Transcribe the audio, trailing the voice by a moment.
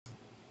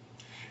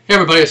Hey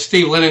everybody, it's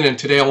Steve Lennon, and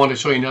today I want to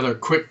show you another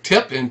quick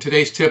tip. And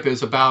today's tip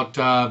is about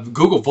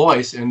Google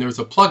Voice, and there's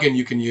a plugin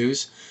you can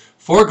use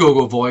for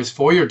Google Voice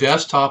for your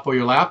desktop or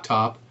your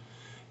laptop,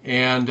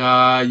 and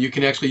you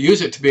can actually use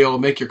it to be able to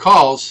make your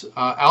calls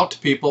out to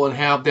people and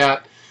have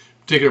that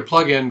particular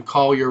plugin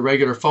call your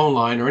regular phone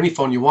line or any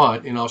phone you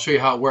want, and I'll show you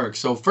how it works.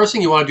 So first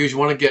thing you want to do is you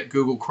want to get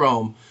Google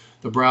Chrome,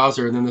 the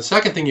browser, and then the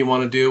second thing you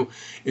want to do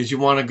is you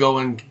want to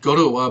go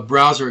to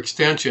browser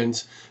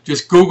extensions.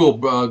 Just Google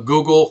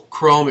Google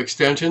Chrome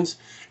extensions,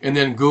 and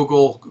then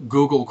Google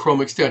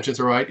Chrome extensions,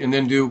 all right, and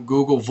then do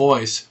Google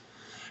Voice,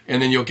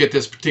 and then you'll get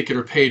this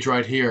particular page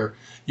right here.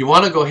 You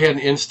want to go ahead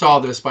and install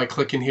this by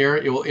clicking here.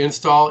 It will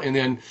install, and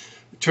then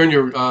turn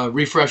your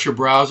refresh your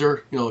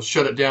browser,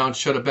 shut it down,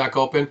 shut it back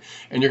open,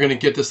 and you're going to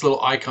get this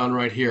little icon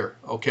right here.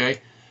 Okay,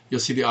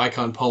 you'll see the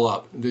icon pull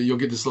up. You'll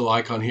get this little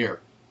icon here.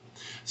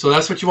 So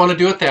that's what you want to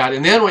do with that.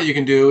 And then what you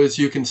can do is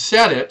you can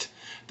set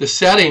the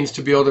settings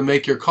to be able to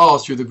make your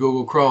calls through the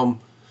Google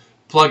Chrome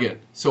plugin.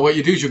 So what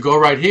you do is you go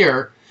right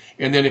here,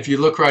 and then if you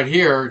look right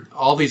here,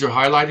 all these are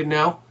highlighted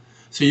now.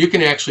 So you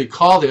can actually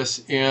call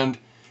this, and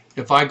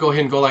if I go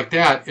ahead and go like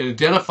that, it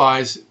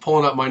identifies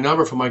pulling up my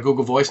number from my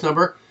Google Voice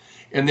number.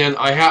 And then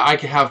I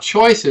can have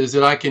choices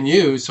that I can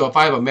use. So if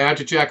I have a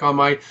magicJack on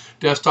my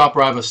desktop,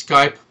 or I have a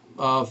Skype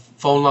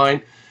phone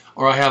line,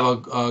 or I have a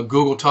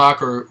Google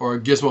Talk or a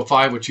Gizmo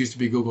 5, which used to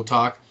be Google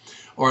Talk,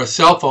 or a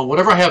cell phone,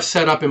 whatever I have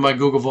set up in my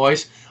Google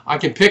Voice, I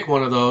can pick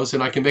one of those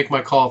and I can make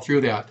my call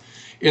through that.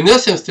 In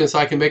this instance,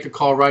 I can make a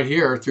call right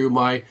here through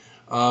my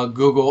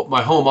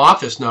my home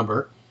office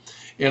number,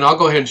 and I'll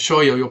go ahead and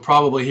show you. You'll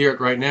probably hear it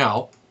right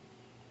now.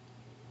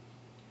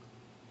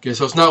 Okay,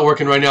 so it's not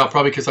working right now,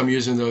 probably because I'm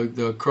using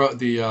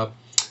the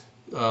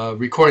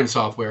recording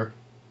software.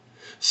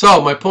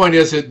 So my point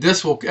is that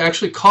this will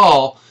actually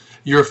call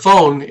your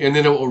phone, and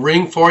then it will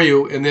ring for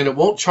you, and then it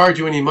won't charge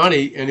you any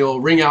money, and it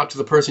will ring out to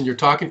the person you're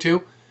talking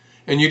to,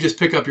 and you just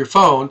pick up your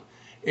phone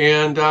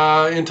and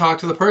talk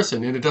to the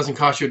person, and it doesn't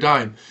cost you a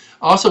dime.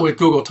 Also with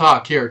Google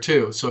Talk here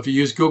too. So if you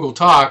use Google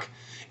Talk,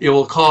 it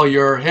will call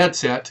your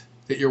headset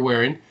that you're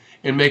wearing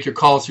and make your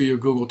calls through your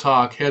Google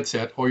Talk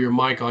headset or your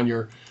mic on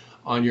your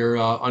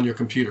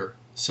computer.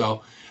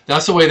 So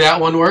that's the way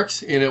that one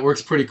works, and it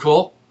works pretty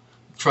cool.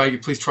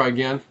 Please try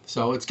again.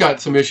 So it's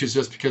got some issues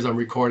just because I'm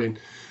recording.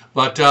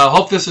 But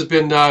hope this has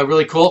been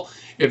really cool.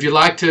 If you'd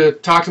like to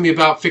talk to me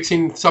about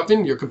fixing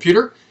something, your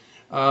computer,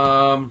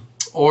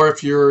 or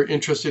if you're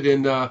interested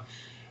in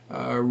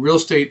real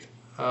estate,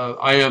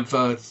 I have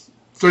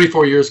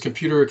 34 years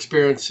computer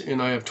experience,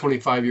 and I have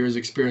 25 years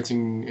experience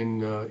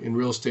in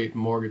real estate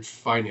and mortgage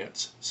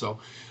finance. So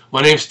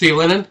my name's Steve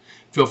Lennon.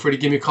 Feel free to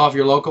give me a call if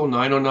you're local,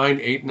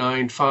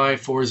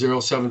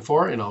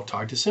 909-895-4074, and I'll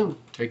talk to you soon.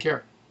 Take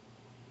care.